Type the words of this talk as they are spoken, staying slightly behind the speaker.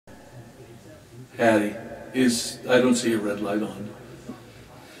Hattie, I don't see a red light on.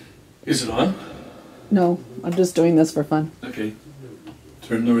 Is it on? No, I'm just doing this for fun. Okay.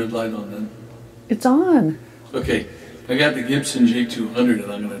 Turn the red light on then. It's on. Okay. I got the Gibson J200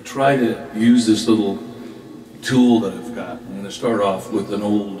 and I'm going to try to use this little tool that I've got. I'm going to start off with an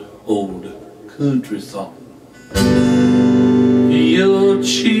old country song. Your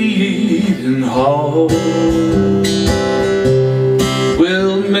cheating heart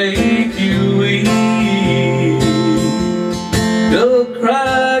will make you weep. You'll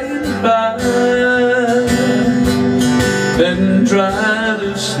cry and cry and try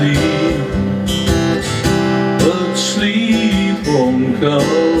to sleep, but sleep won't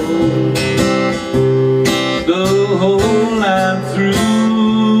come the whole night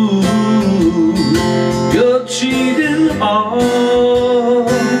through. Your cheating heart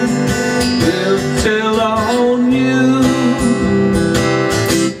will tell on you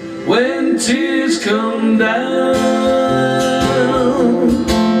when tears come down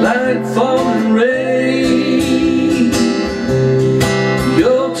like falling rain.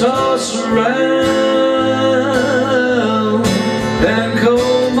 You'll toss around and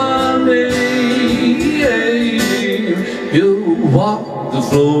call my name. You'll walk the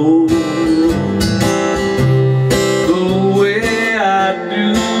floor the way I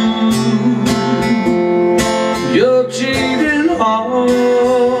do. Your cheating heart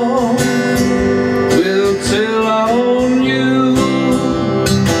will tell on you.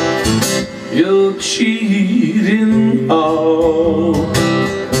 Your cheating heart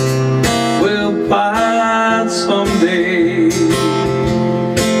will bite someday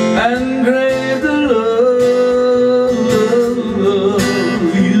and grave the love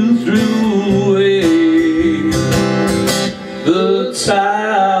you threw away. The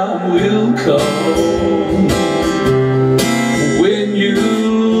time will come when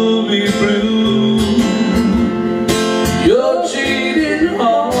you'll be blue. Your cheating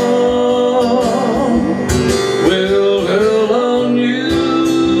heart will hurl on you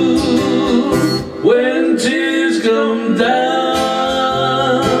when tears come down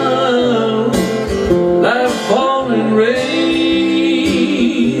like falling rain.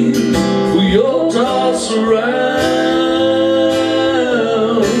 You'll toss around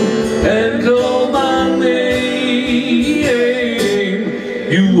and call my name.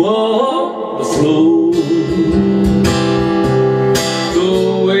 You walk the floor the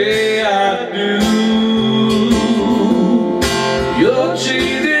way I do. Your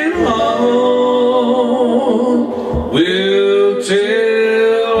cheating heart will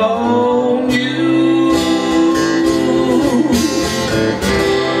tell on you.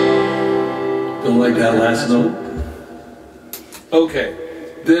 Don't like that last note? Okay,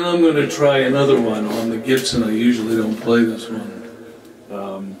 then I'm going to try another one on the Gibson. I usually don't play this one,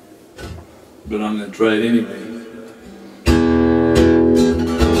 but I'm going to try it anyway.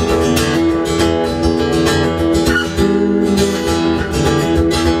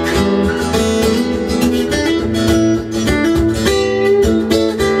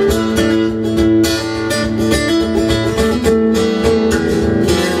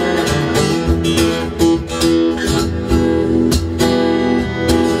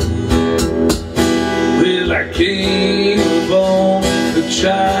 Well, I came upon the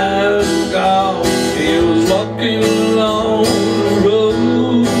child of God. He was walking along the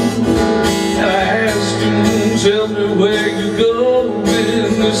road, and I asked him, tell me where you going.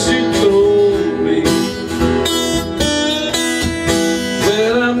 This he told me,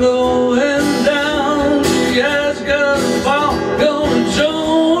 well, I'm going down to the Asgard Fall, gonna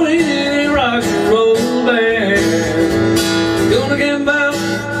join any rock and roll band, gonna get back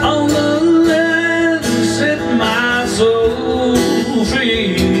on the land and set my soul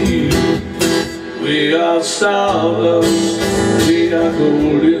free. We are stardust, we are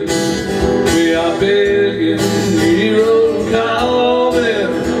golden, we are begging, heroes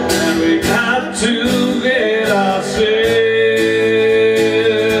calling, and we got to get ourselves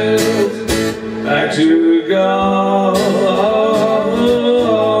back to God.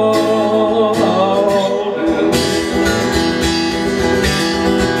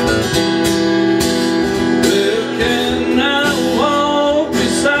 Well, can I walk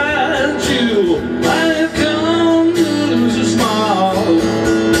beside you? I've come to lose a smile,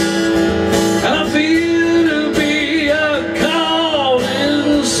 and I feel to be a call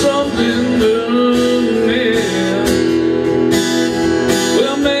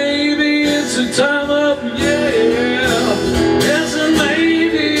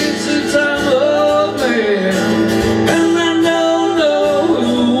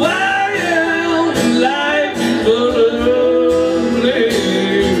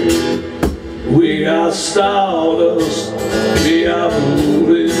We are stardust, we are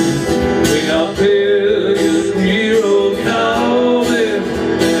moving, we are billion year old coming,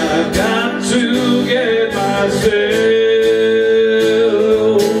 and I've got to get myself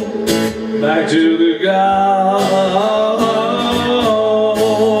back to the garden.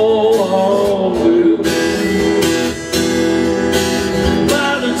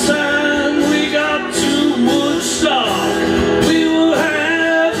 By the time we got to Woodstock, we will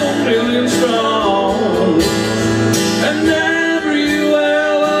have a million strong, and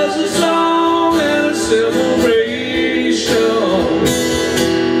everywhere was a song and a celebration.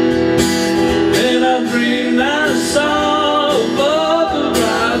 And I dreamed I saw above the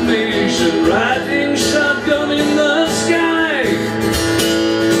bright nation, riding shotgun in the sky,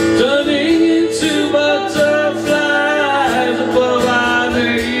 turning into butterflies above our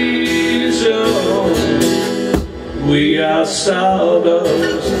nation. We are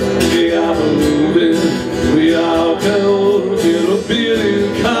stardust, we are moving, we are built in a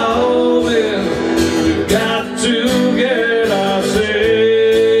billion coming. We've got to get ourselves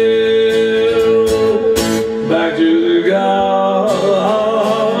back to the garden.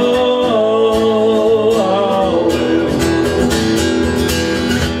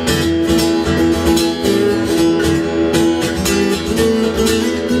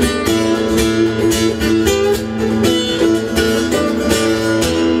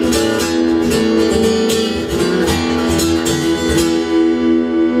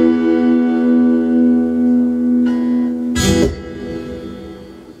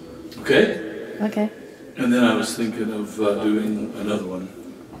 Okay? Okay. And then I was thinking of doing another one.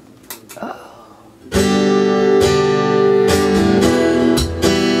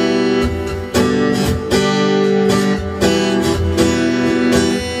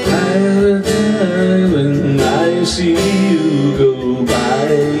 When I see you go by,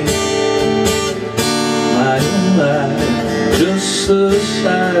 my oh my, just the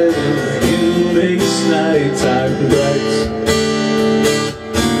sight of you makes nighttime bright.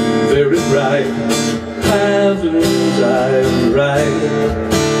 Very bright, haven't I the right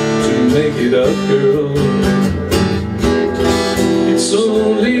to make it up, girl? It's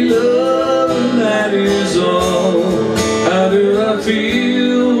only love and that is all. How do I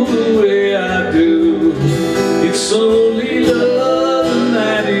feel the way I do? It's only love and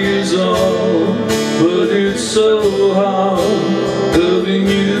that is all. But it's so hard loving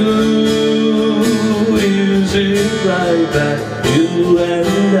you. Is it right that you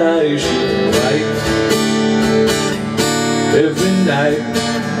and I should fight every night?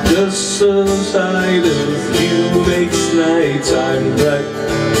 Just the sight of you makes nighttime bright.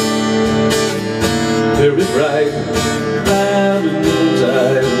 Very bright, haven't I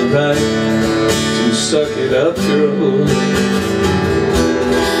the right to suck it up, girl?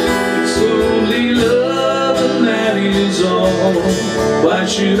 It's only love and that is all. Why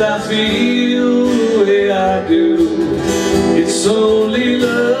should I feel the way I do? It's only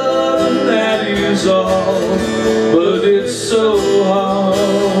love and that is all. But it's so hard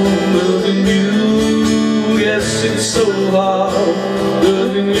loving you. Yes, it's so hard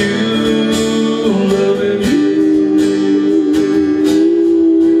loving you, loving you.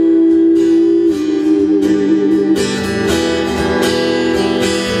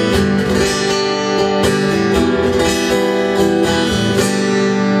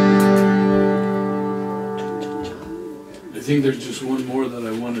 I think there's just one more that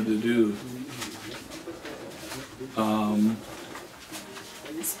I wanted to do.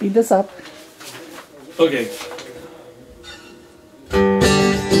 Speed this up. Okay.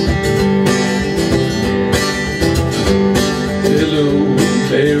 Hello,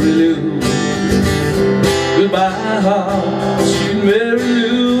 Mary Lou. Goodbye, heart, sweet Mary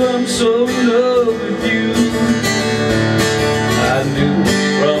Lou. I'm so in love with you. I knew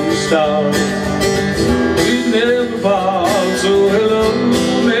from the start we'd never part. So hello,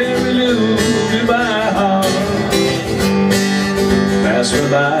 Mary Lou. Goodbye, heart. Pass me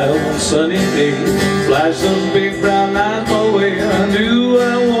by on a sunny day, flash those big brown eyes my way. I knew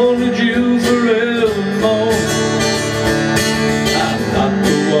I wanted you forevermore. I'm not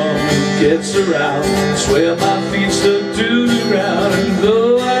the one who gets around, swear my feet stuck to the ground, and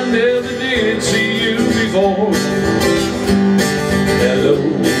though I never did see you before. Hello,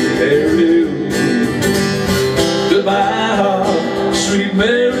 Mary Lou. Goodbye, heart, sweet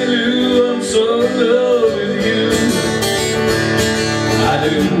Mary Lou. I'm so in love with you. I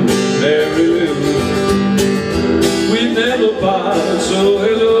do, Mary Lou.